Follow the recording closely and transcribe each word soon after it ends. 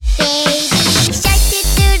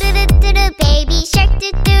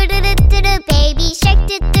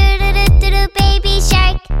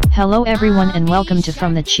Hello everyone and welcome to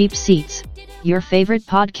From the Cheap Seats, your favorite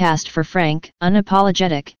podcast for frank,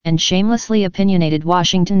 unapologetic, and shamelessly opinionated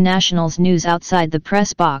Washington Nationals news outside the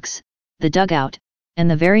press box, the dugout,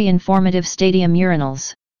 and the very informative stadium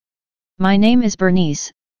urinals. My name is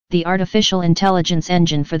Bernice, the artificial intelligence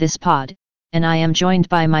engine for this pod, and I am joined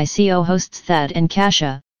by my co-hosts Thad and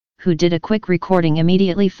Kasia, who did a quick recording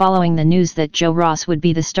immediately following the news that Joe Ross would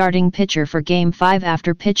be the starting pitcher for Game 5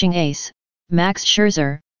 after pitching ace, Max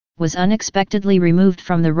Scherzer, was unexpectedly removed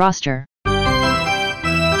from the roster.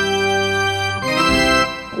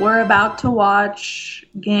 We're about to watch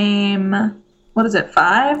game,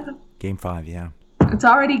 5? Game 5, yeah. It's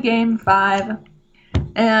already game 5.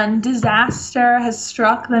 And disaster has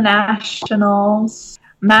struck the Nationals.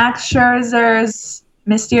 Max Scherzer's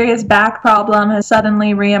mysterious back problem has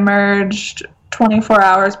suddenly reemerged 24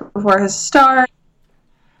 hours before his start.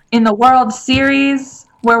 In the World Series,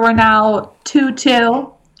 where we're now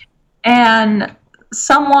 2-2, and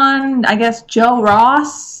someone, I guess Joe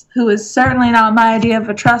Ross, who is certainly not my idea of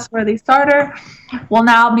a trustworthy starter, will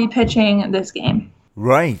now be pitching this game.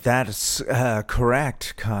 Right, that is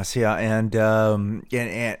correct, Kasia, and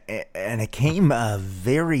it came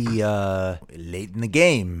very late in the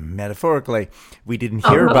game, metaphorically. We didn't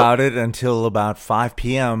hear about it until about 5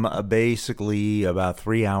 p.m., basically about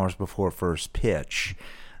 3 hours before first pitch,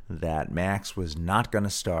 that Max was not going to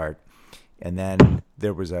start. And then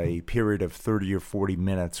there was a period of 30 or 40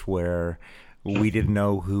 minutes where we didn't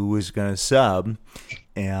know who was going to sub.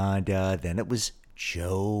 And then it was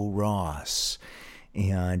Joe Ross.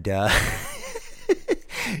 And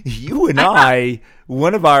you and I,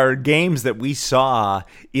 one of our games that we saw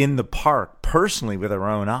in the park personally with our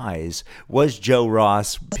own eyes was Joe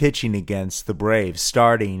Ross pitching against the Braves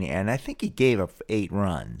starting. And I think he gave up 8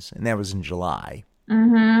 runs. And that was in July.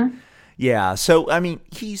 Mm-hmm. Yeah, so, I mean,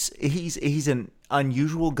 he's an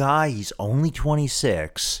unusual guy. He's only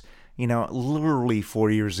 26. You know, literally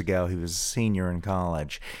 4 years ago, he was a senior in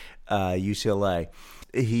college, UCLA.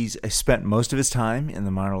 He's spent most of his time in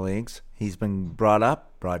the minor leagues. He's been brought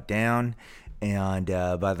up, brought down, and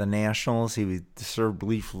by the Nationals. He served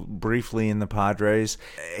briefly in the Padres.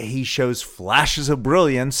 He shows flashes of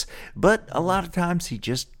brilliance, but a lot of times he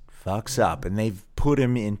just fucks up, and they've put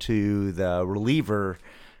him into the reliever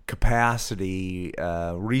capacity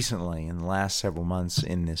recently in the last several months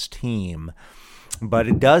in this team. But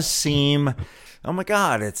it does seem, oh my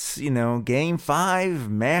God, it's, game 5,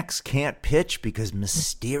 Max can't pitch because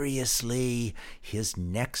mysteriously his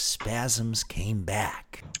neck spasms came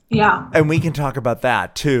back. Yeah. And we can talk about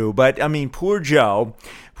that too. But I mean, poor Joe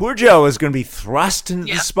is going to be thrust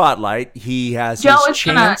into the spotlight. He has his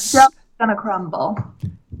chance. Joe's going to crumble.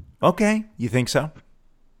 Okay. You think so?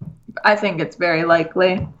 I think it's very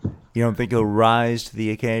likely. You don't think he'll rise to the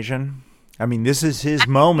occasion? I mean, this is his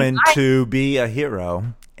moment to be a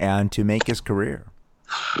hero and to make his career.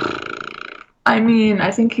 I mean, I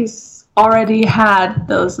think he's already had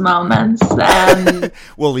those moments. And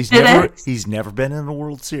well, he's never been in a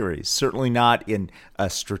World Series. Certainly not in a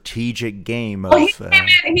strategic game. Well, he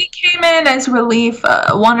came in as relief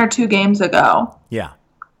 1 or 2 games ago. Yeah.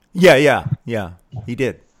 He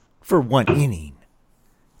did for 1 inning.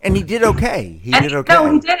 And he did okay.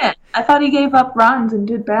 No, he didn't. I thought he gave up runs and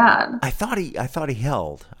did bad. I thought he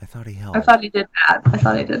held. I thought he did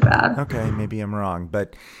bad. Okay, maybe I'm wrong.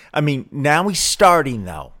 But, I mean, now he's starting,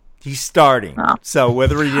 though. He's starting. Oh. So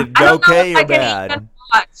whether he did okay or bad.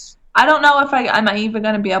 I don't know if I'm even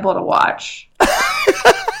going to be able to watch.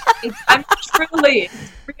 It's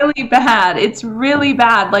really bad. It's really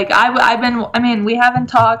bad. Like, we haven't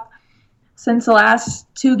talked since the last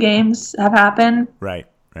 2 games have happened. Right.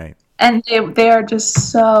 And they are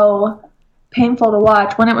just so painful to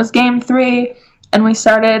watch. When it was game 3 and we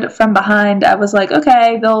started from behind, I was like,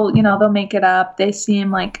 okay, they'll make it up. They seem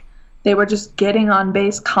like they were just getting on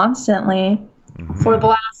base constantly for the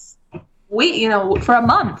last week, for a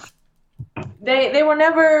month. They were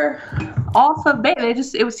never off of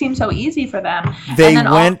base. It seemed so easy for them. They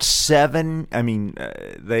went 7. I mean,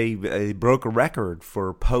 they broke a record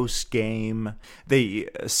for post-game.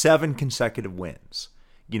 7 consecutive wins.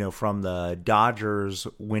 From the Dodgers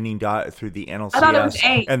winning through the NLCS. I thought it was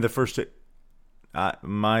 8. And the first,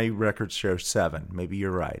 my records show 7. Maybe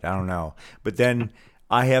you're right. I don't know. But then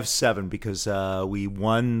I have 7 because we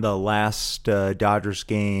won the last Dodgers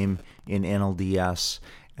game in NLDS,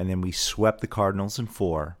 and then we swept the Cardinals in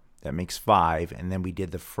 4. That makes 5. And then we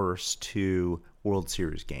did the first 2 World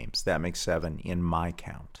Series games. That makes 7 in my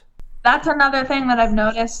count. That's another thing that I've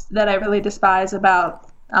noticed that I really despise about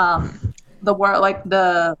the world, like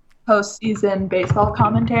the postseason baseball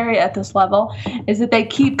commentary at this level is that they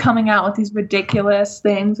keep coming out with these ridiculous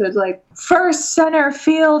things. It's like first center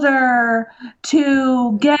fielder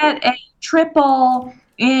to get a triple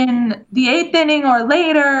in the 8th inning or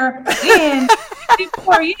later in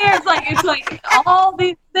 4 years. Like, it's like all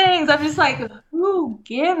these things. I'm just like, who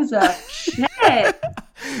gives a shit?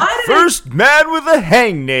 First man with a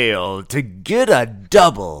hangnail to get a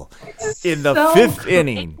double in the 5th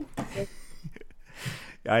inning.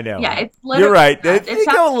 I know. Yeah, it's literally. You're right. They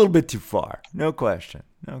go a little bit too far. No question.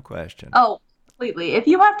 Oh, completely. If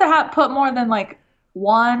you have to put more than like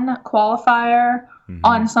one qualifier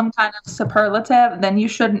on some kind of superlative, then you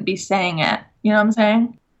shouldn't be saying it. You know what I'm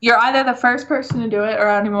saying? You're either the first person to do it, or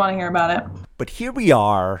I don't even want to hear about it. But here we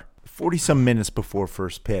are, 40-some minutes before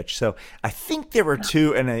first pitch. So I think there were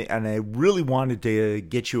two, and I really wanted to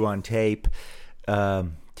get you on tape.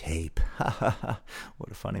 Tape. What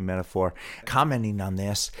a funny metaphor. Commenting on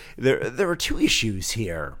this. There are two issues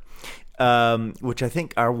here, which I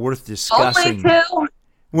think are worth discussing. Only two?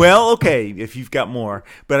 Well, okay, if you've got more.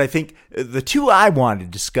 But I think the two I wanted to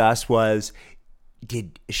discuss was, why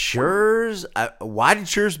did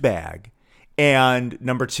Scherzer bag? And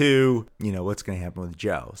number two, what's going to happen with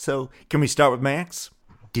Joe? So can we start with Max?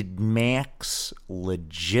 Did Max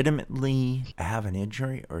legitimately have an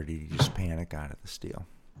injury, or did he just panic out of this deal?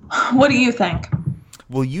 What do you think?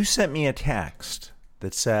 Well, you sent me a text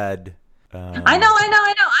that said... I know.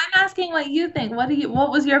 I'm asking what you think.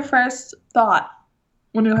 What was your first thought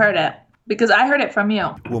when you heard it? Because I heard it from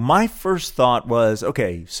you. Well, my first thought was,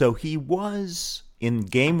 okay, so he was in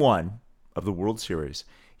game 1 of the World Series.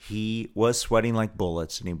 He was sweating like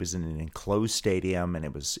bullets, and he was in an enclosed stadium, and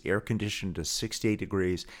it was air-conditioned to 68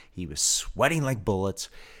 degrees. He was sweating like bullets.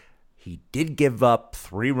 He did give up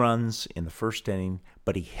 3 runs in the first inning,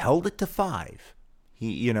 but he held it to 5.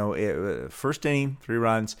 First inning, 3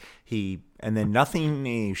 runs. And then nothing.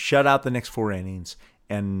 He shut out the next 4 innings,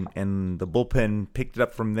 and the bullpen picked it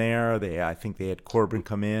up from there. I think they had Corbin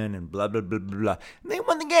come in and blah blah blah blah blah. And they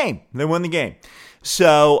won the game.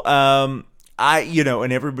 So and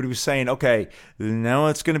everybody was saying, okay, now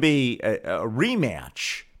it's going to be a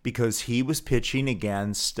rematch because he was pitching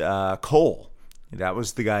against Cole. That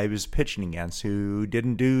was the guy he was pitching against, who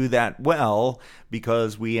didn't do that well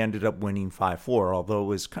because we ended up winning 5-4, although it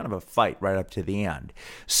was kind of a fight right up to the end.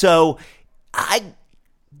 So I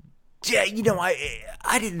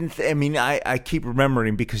keep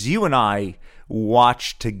remembering because you and I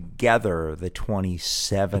watched together the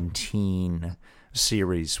 2017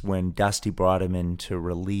 series when Dusty brought him in to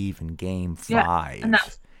relieve in game 5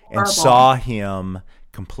 and saw him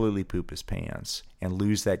completely poop his pants and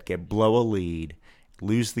lose that game, blow a lead,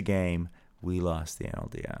 lose the game. We lost the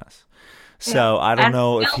NLDS. So I don't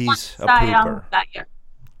know if he's a pooper.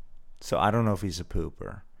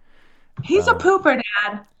 He's a pooper,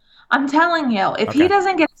 Dad. I'm telling you, if he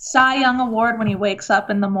doesn't get a Cy Young Award when he wakes up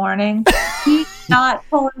in the morning, he cannot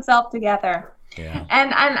pull himself together. Yeah.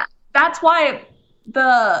 And that's why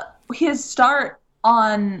his start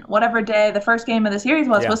on whatever day the first game of the series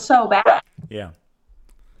was so bad. Yeah.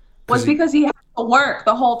 Was because he had to work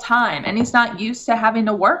the whole time, and he's not used to having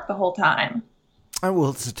to work the whole time. Oh,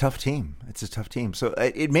 well, it's a tough team. So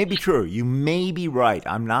it may be true. You may be right.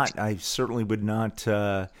 I certainly would not.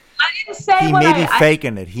 I didn't say he may be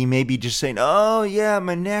faking it. He may be just saying, "Oh yeah,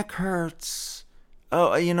 my neck hurts.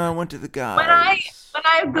 Oh, I went to the guys." When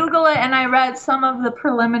I Google it and I read some of the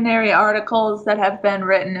preliminary articles that have been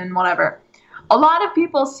written and whatever, a lot of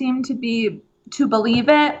people seem to believe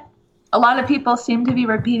it. A lot of people seem to be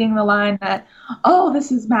repeating the line that, "Oh,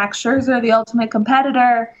 this is Max Scherzer, the ultimate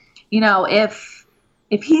competitor. If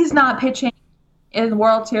he's not pitching in the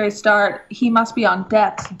World Series start, he must be on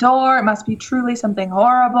death's door. It must be truly something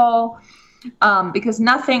horrible, because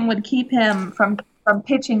nothing would keep him from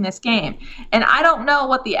pitching this game." And I don't know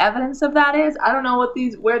what the evidence of that is. I don't know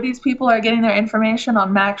where these people are getting their information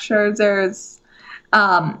on Max Scherzer's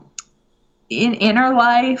in inner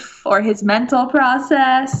life or his mental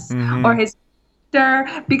process or his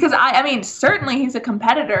character. Because I mean, certainly he's a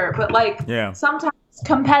competitor, but sometimes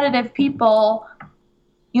competitive people,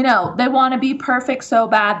 they want to be perfect so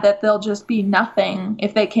bad that they'll just be nothing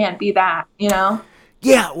if they can't be that,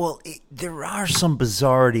 Yeah, well, there are some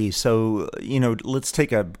bizarrities. So, let's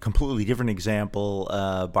take a completely different example.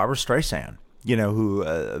 Barbra Streisand, who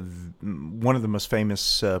one of the most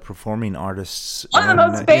famous performing artists. One of the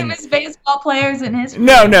most famous baseball players in history.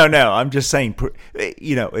 No. I'm just saying,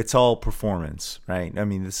 it's all performance, right? I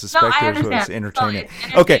mean, this is it's entertainment.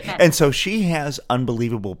 Okay, and so she has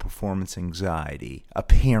unbelievable performance anxiety,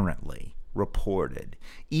 apparently. reported.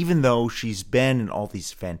 Even though she's been in all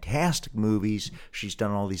these fantastic movies, she's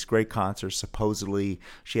done all these great concerts, supposedly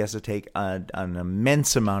she has to take an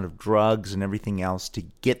immense amount of drugs and everything else to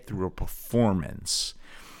get through a performance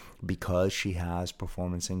because she has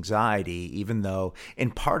performance anxiety, even though,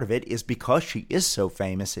 and part of it is because she is so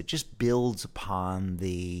famous, it just builds upon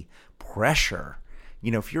the pressure.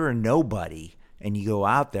 You know, if you're a nobody and you go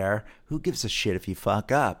out there, who gives a shit if you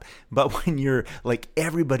fuck up? But when you're like,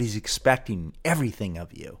 everybody's expecting everything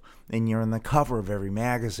of you and you're on the cover of every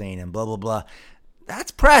magazine and blah, blah, blah,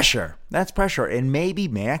 that's pressure. That's pressure. And maybe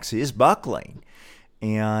Max is buckling.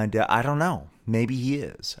 And I don't know. Maybe he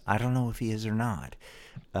is. I don't know if he is or not.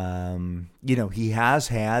 You know, he has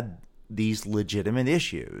had these legitimate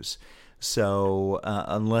issues. So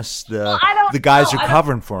unless the guys are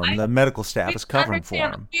covering for him, the medical staff is covering for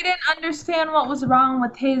him. We didn't understand what was wrong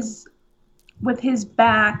with his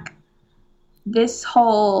back this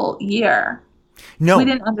whole year. No. We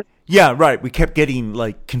didn't understand. Yeah, right. We kept getting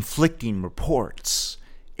like conflicting reports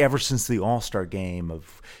ever since the All-Star game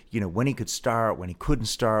of, you know, when he could start, when he couldn't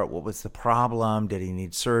start, what was the problem, did he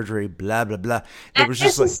need surgery, blah, blah, blah. It was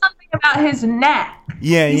just like something about his neck.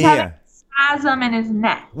 Yeah, He's yeah. Spasm in his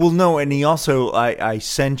neck. Well, no, and he also, I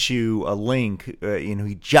sent you a link, you know,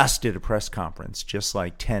 he just did a press conference just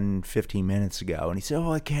like 10, 15 minutes ago, and he said,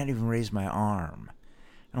 I can't even raise my arm.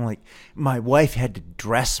 And I'm like, my wife had to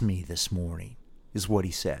dress me this morning, is what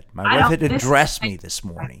he said. My wife had to dress me this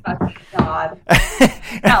morning. Oh, God.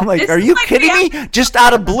 And I'm like, are you kidding me? Just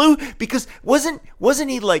out of blue? Because wasn't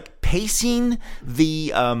he like pacing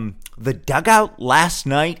the dugout last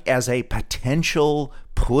night as a potential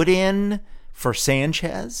put-in for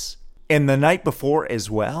Sanchez? And the night before as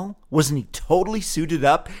well? Wasn't he totally suited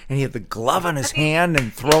up and he had the glove on his hand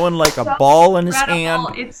and throwing like a ball in his hand?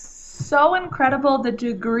 It's so incredible the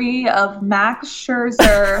degree of Max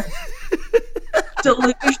Scherzer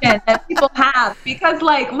delusion that people have. Because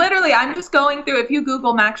like literally I'm just going through, if you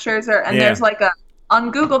Google Max Scherzer and there's like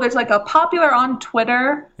on Google, there's like a popular on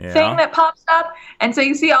Twitter thing that pops up. And so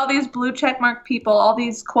you see all these blue checkmark people, all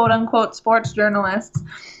these quote unquote sports journalists.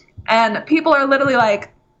 And people are literally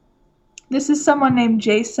like, this is someone named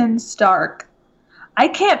Jason Stark. I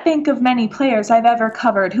can't think of many players I've ever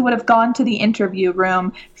covered who would have gone to the interview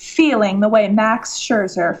room feeling the way Max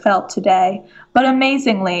Scherzer felt today. But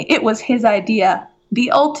amazingly, it was his idea.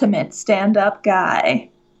 The ultimate stand-up guy.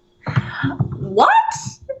 What?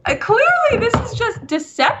 Clearly, this is just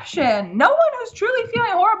deception. No one who's truly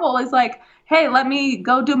feeling horrible is like, hey, let me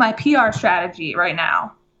go do my PR strategy right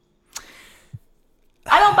now.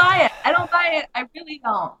 I don't buy it. I really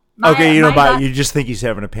don't. You don't buy it. You just think he's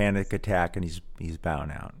having a panic attack and he's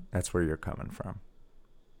bowing out. That's where you're coming from.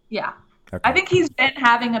 Yeah. Okay. I think he's been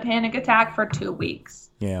having a panic attack for 2 weeks.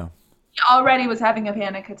 Yeah. He already was having a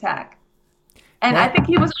panic attack. And I think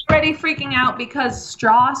he was already freaking out because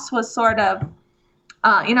Strauss was sort of,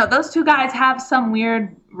 those two guys have some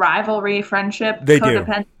weird rivalry, friendship,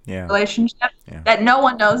 codependent relationship that no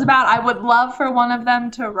one knows about. I would love for one of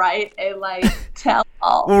them to write a,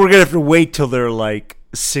 tell-all. Well, we're going to have to wait till they're,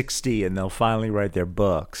 60 and they'll finally write their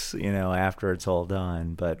books, after it's all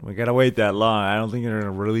done. But we got to wait that long. I don't think they're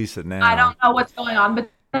going to release it now. I don't know what's going on with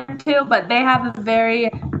them two, but they have a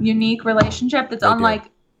very unique relationship that's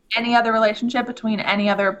unlike any other relationship between any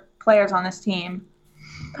other players on this team.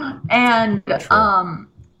 And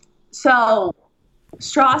so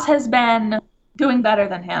Strauss has been doing better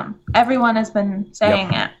than him. Everyone has been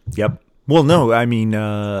saying it. Yep. Well, no, I mean,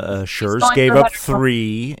 Scherz gave up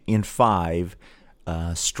 3 in 5.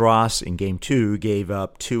 Strauss in game 2 gave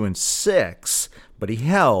up 2 in 6, but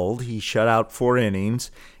he shut out 4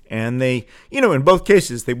 innings, and they, in both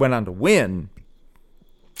cases, they went on to win,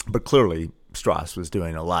 but clearly Strauss was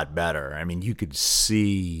doing a lot better. I mean, you could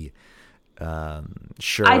see Scherz.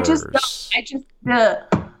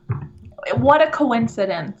 What a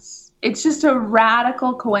coincidence. It's just a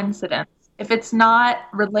radical coincidence. If it's not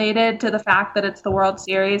related to the fact that it's the World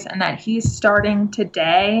Series and that he's starting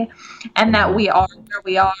today and that we are where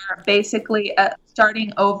we are, basically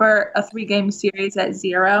starting over a 3-game series at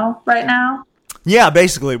 0 right now. Yeah,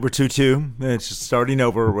 basically we're 2-2. It's just starting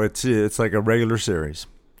over. It's like a regular series.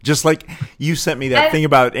 Just like you sent me that thing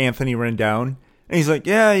about Anthony Rendon. And he's like,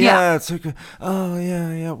 yeah, it's like,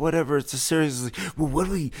 whatever. It's a series. Like, well, what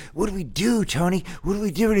do we do, Tony? What do we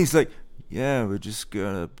do? And he's like, yeah, we're just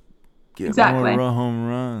gonna get more home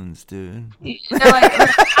runs, dude.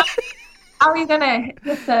 How are you gonna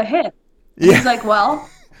get the hit? Yeah. He's like, well,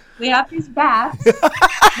 we have these bats.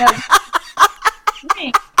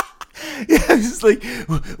 Yeah, he's like,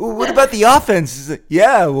 well, what about the offense? He's like,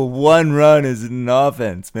 yeah, well, 1 run is an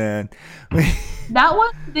offense, man. That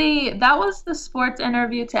was the sports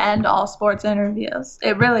interview to end all sports interviews.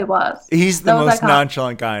 It really was. He's the most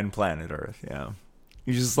nonchalant guy on planet Earth. Yeah,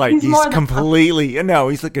 he's just like he's completely. No,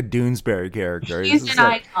 he's like a Doonesbury character. He's an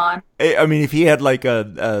icon. I mean, if he had like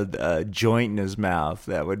a joint in his mouth,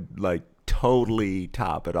 that would like totally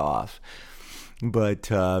top it off. But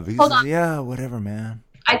yeah, whatever, man.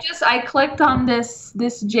 I clicked on this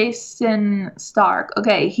Jason Stark.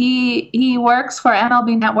 Okay, he works for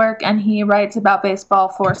MLB Network and he writes about baseball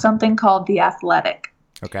for something called The Athletic.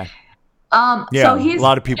 Okay. Yeah, so a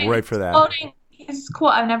lot of people write for that. He's cool.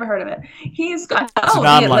 I've never heard of it.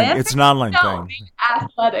 It's an online thing.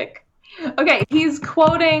 Athletic. Okay, he's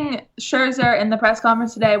quoting Scherzer in the press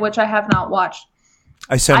conference today, which I have not watched.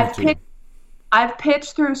 I sent it to you. I've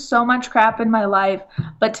pitched through so much crap in my life,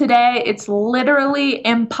 but today it's literally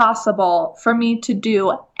impossible for me to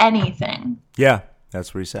do anything. Yeah,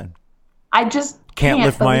 that's what he said. I just can't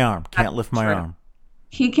lift my arm. Can't lift my arm.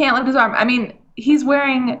 He can't lift his arm. I mean, he's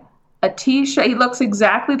wearing a T-shirt. He looks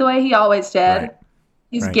exactly the way he always did. Right.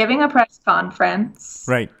 He's giving a press conference.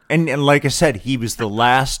 Right. And like I said, he was the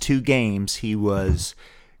last two games, he was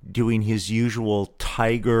doing his usual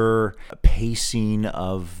tiger pacing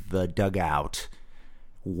of the dugout,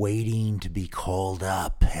 waiting to be called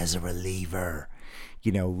up as a reliever,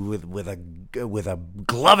 you know, with a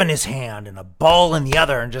glove in his hand and a ball in the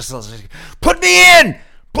other, and just like, put me in,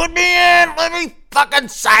 let me fucking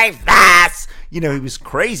save this. You know, he was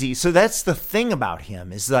crazy. So that's the thing about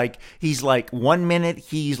him, is like, he's like, 1 minute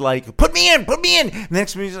he's like, put me in. The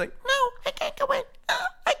next minute he's like, no, I can't go in. No,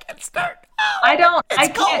 I can't start. I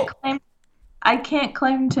can't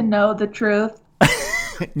claim to know the truth.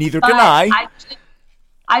 Neither can I.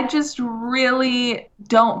 I just really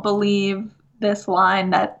don't believe this line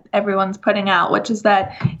that everyone's putting out, which is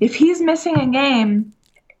that if he's missing a game,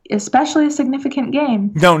 especially a significant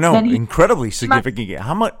game. No, incredibly significant game.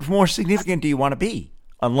 How much more significant do you want to be?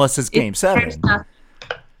 Unless it's Game 7.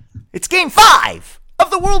 It's Game 5 of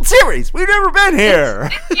the World Series. We've never been here.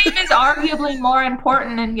 This game is arguably more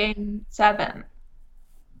important than Game 7.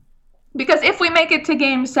 Because if we make it to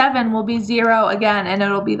Game 7, we'll be 0 again, and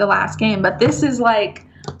it'll be the last game. But this is like,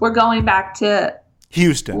 we're going back to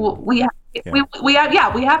Houston. We have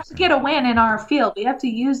to get a win in our field. We have to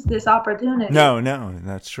use this opportunity. No,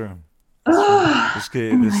 that's true.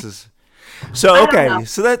 This is so okay.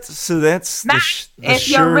 So that's Matt,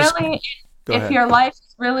 if your life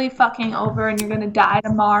is really fucking over and you're gonna die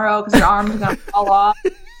tomorrow because your arm's gonna fall off,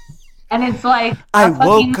 and it's like I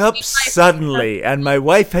woke up suddenly and my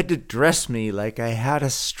wife had to dress me like I had a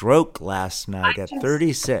stroke last night at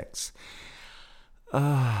 36.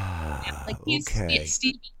 Like he's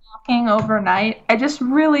Stephen Hawking overnight. I just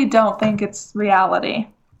really don't think it's reality.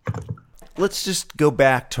 Let's just go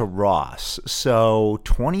back to Ross. So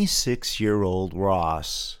 26-year-old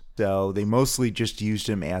Ross. So they mostly just used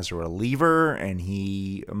him as a reliever, and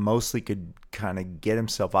he mostly could kind of get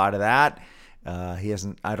himself out of that. He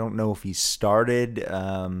hasn't. I don't know if he started.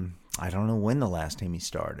 I don't know when the last time he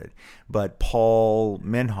started. But Paul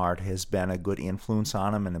Menhart has been a good influence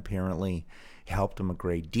on him, and apparently helped him a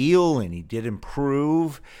great deal, and he did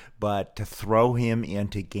improve. But to throw him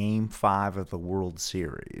into Game 5 of the World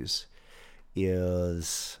Series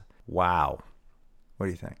is wow. What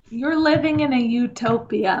do you think? You're living in a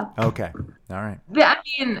utopia. Okay. All right. I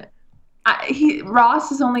mean,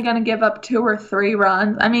 Ross is only going to give up 2 or 3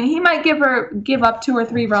 runs. I mean, he might give up 2 or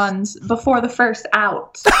 3 runs before the first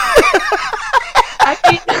out.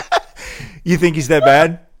 You think he's that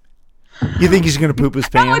bad? You think he's going to poop his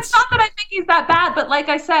pants? No, it's not that I think he's that bad, but like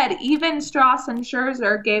I said, even Strauss and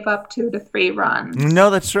Scherzer gave up 2 to 3 runs. No,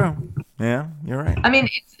 that's true. Yeah, you're right. I mean,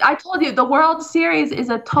 I told you, the World Series is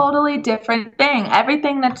a totally different thing.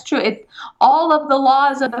 Everything that's true, all of the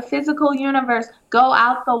laws of the physical universe go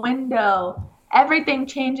out the window. Everything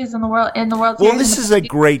changes in the World Series. Well, this is a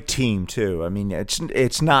great team too. I mean,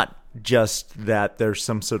 it's not just that there's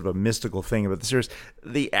some sort of a mystical thing about the series.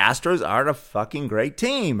 The Astros are a fucking great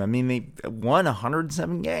team. I mean, they won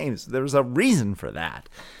 107 games. There's a reason for that.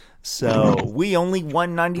 So we only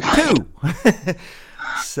won 92.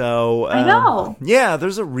 So I know. Yeah,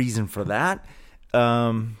 there's a reason for that.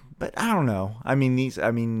 But I don't know. I mean, these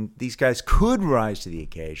guys could rise to the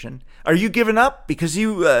occasion. Are you giving up? Because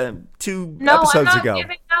you 2 episodes ago.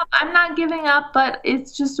 No, I'm not giving up. But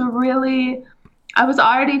it's just I was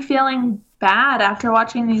already feeling bad after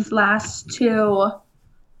watching these last 2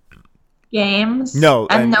 games. No,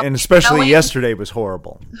 and especially yesterday was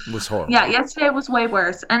horrible. Yeah, yesterday was way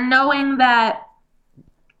worse. And knowing that,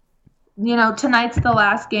 tonight's the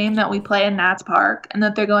last game that we play in Nats Park, and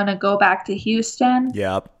that they're going to go back to Houston.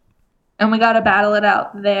 Yep. and we got to battle it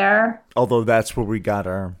out there. Although that's where we got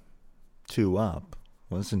our 2 up,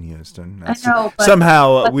 was in Houston. I know, but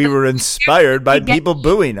somehow we were inspired by people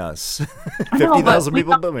booing us. 50,000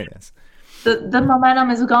 people booing us. The momentum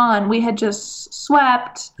is gone. We had just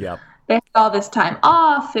swept. Yep. They had all this time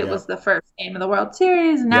off. It was the first game of the World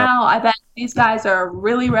Series. Now I bet these guys are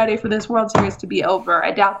really ready for this World Series to be over.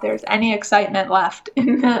 I doubt there's any excitement left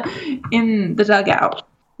in the dugout.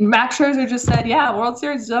 Max Scherzer just said, "Yeah, World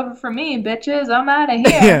Series is over for me, bitches. I'm out of here."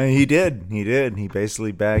 Yeah, he did. He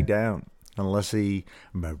basically bagged out. Unless he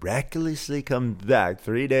miraculously comes back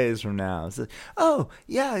 3 days from now. It's like, oh,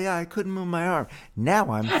 yeah, I couldn't move my arm. Now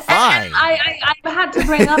I'm fine. I had to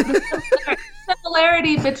bring up the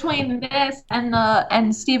similarity between this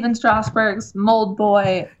and Steven Strasburg's Mold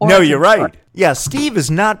Boy. No, you're right. Yeah, Steve has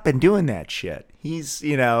not been doing that shit. He's,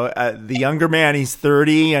 the younger man. He's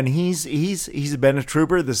 30, and he's been a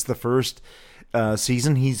trooper. This is the first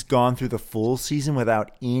season. He's gone through the full season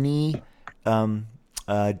without any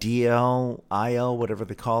DL, IL, whatever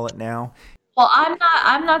they call it now. Well,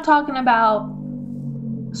 I'm not talking about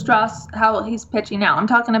Strauss, how he's pitching now. I'm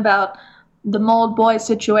talking about the Mold Boy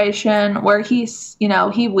situation where he's,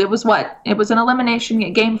 it was an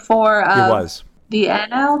elimination game 4 of it was the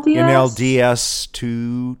NLDS? NLDS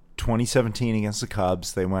to 2017 against the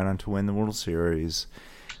Cubs. They went on to win the World Series,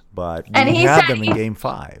 but he had them in game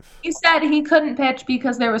 5. He said he couldn't pitch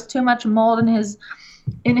because there was too much mold in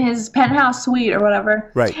his penthouse suite or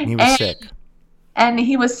whatever. Right, he was sick. And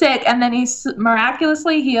he was sick, and then he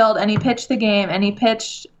miraculously healed, and he pitched the game, and he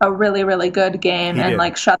pitched a really, really good game,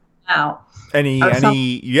 shut them out. And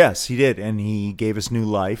yes, he did, and he gave us new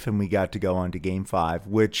life, and we got to go on to game 5,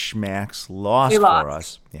 which Max lost for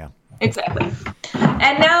us. Yeah, exactly.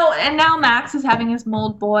 And now Max is having his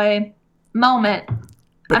Mold Boy moment.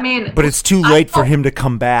 But it's too late for him to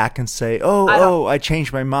come back and say, I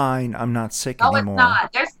changed my mind. I'm not sick anymore. No,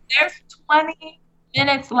 it's not. There's 20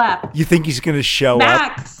 minutes left. You think he's going to show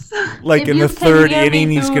Max, up? Like in the 3rd inning,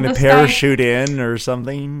 he's going to parachute in or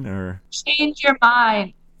something? Or change your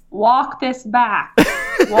mind. Walk this back.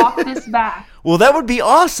 Walk this back. Well, that would be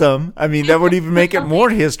awesome. That would even make it more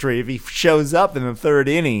history if he shows up in the 3rd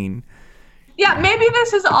inning. Yeah, maybe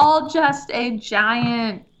this is all just a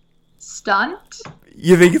giant stunt.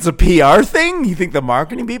 You think it's a PR thing? You think the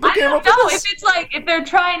marketing people came up with this? I don't know if it's if they're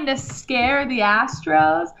trying to scare the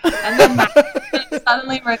Astros and then Max is going to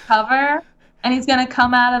suddenly recover and he's going to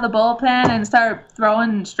come out of the bullpen and start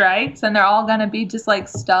throwing strikes and they're all going to be just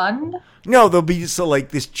stunned. No, there'll be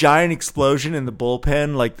this giant explosion in the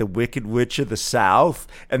bullpen, like the Wicked Witch of the South,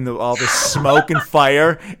 and all this smoke and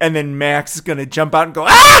fire, and then Max is going to jump out and go,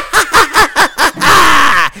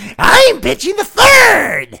 I'm pitching the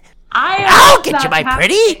 3rd! I'll get you, my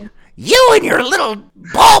pretty. You and your little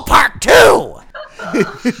ballpark, too.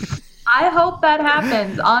 I hope that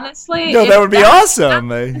happens, honestly. No, that would be awesome.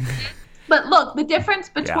 But look, the difference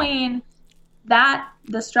between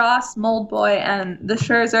the Strauss Mold Boy and the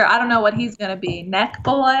Scherzer, I don't know what he's going to be. Neck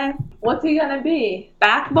Boy? What's he going to be?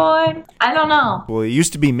 Back Boy? I don't know. Well, he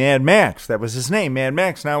used to be Mad Max. That was his name, Mad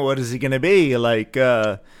Max. Now what is he going to be?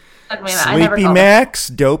 Sleepy Max,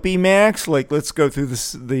 Dopey Max. Let's go through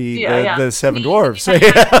the 7 dwarfs.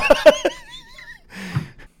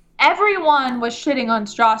 Everyone was shitting on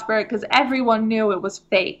Strasburg because everyone knew it was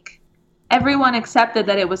fake. Everyone accepted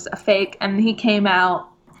that it was a fake, and he came out.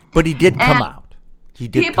 But he did come out.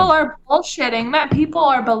 People are bullshitting. People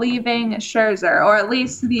are believing Scherzer, or at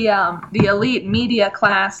least the elite media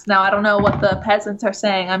class. Now, I don't know what the peasants are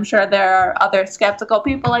saying. I'm sure there are other skeptical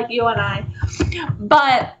people like you and I.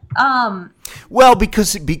 But well,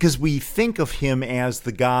 because we think of him as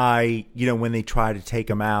the guy, when they try to take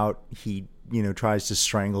him out, he tries to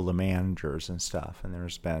strangle the managers and stuff. And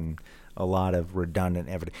there's been a lot of redundant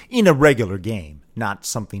evidence in a regular game, not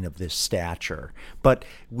something of this stature. But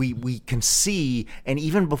we can see, and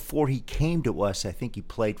even before he came to us, I think he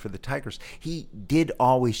played for the Tigers, he did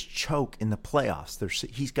always choke in the playoffs.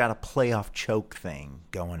 He's got a playoff choke thing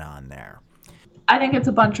going on there. I think it's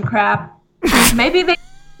a bunch of crap. Maybe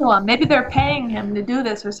they're paying him to do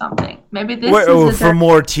this or something. Maybe this is for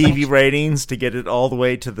more TV ratings, to get it all the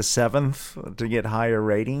way to the 7th, to get higher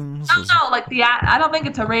ratings. No, I don't think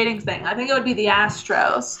it's a ratings thing. I think it would be the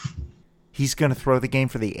Astros. He's going to throw the game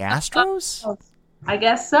for the Astros? I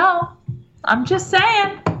guess so. I'm just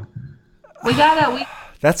saying.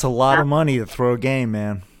 That's a lot of money to throw a game,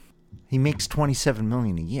 man. He makes $27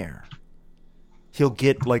 million a year. He'll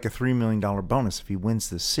get a $3 million bonus if he wins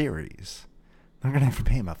this series. They're going to have to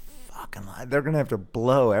pay him a fucking lot. They're going to have to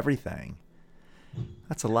blow everything.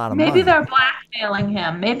 That's a lot of money. Maybe they're blackmailing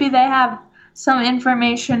him. Maybe they have some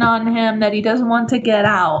information on him that he doesn't want to get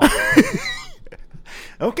out.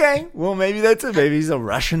 Okay, well, maybe that's it. Maybe he's a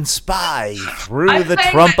Russian spy through the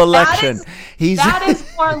Trump election. That is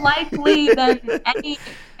more likely than any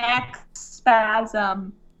neck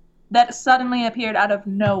spasm that suddenly appeared out of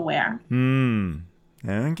nowhere.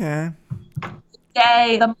 Okay.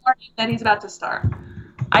 The morning that he's about to start.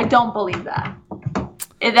 I don't believe that.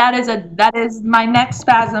 That is my neck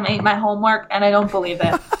spasm ate my homework, and I don't believe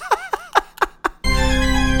it.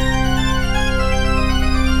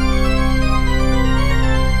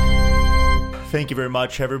 Thank you very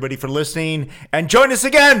much, everybody, for listening. And join us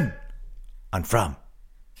again on From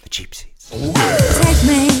the Cheap Seats. Take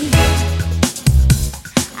me